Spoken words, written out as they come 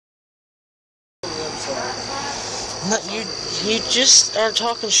No, you just are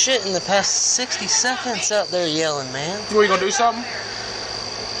talking shit in the past 60 seconds out there yelling, man. What, you gonna do something?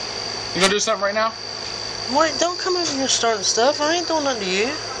 You gonna do something right now? Wait, don't come over here starting stuff. I ain't doing nothing to you.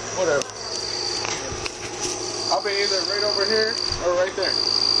 Whatever. I'll be either right over here or right there.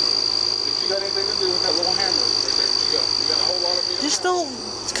 If you got anything to do with that little hammer, right there you go. You got a whole lot of me. Just don't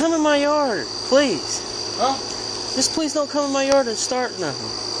come in my yard, please. Huh? Just please don't come in my yard and start nothing.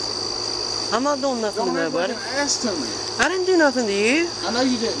 I'm not doing nothing to nobody. Ass to me. I didn't do nothing to you. I know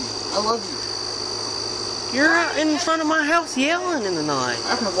you didn't. I love you. You're out in front of my house yelling in the night.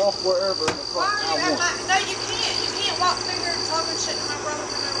 I can walk wherever the fuck I want. No, you can't. You can't walk through there and talking shit to my brother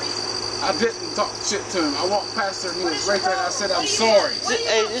for no reason. I didn't talk shit to him. I walked past there and he was right there and I said, I'm sorry.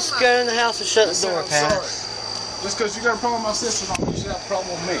 Hey, just go in the house and shut the door, Cass. Just because you got a problem with my sister, don't mean you should have a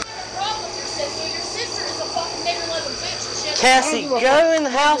problem with me. Problem with your sister. Your sister is a fucking nigger-loving bitch. Cassie, go in the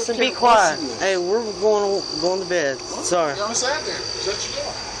house and be quiet. Hey, we're going to bed. Sorry. You understand there? Shut your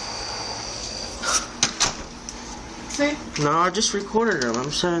door. See? No, I just recorded them.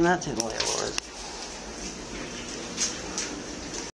 I'm showing that to the landlord.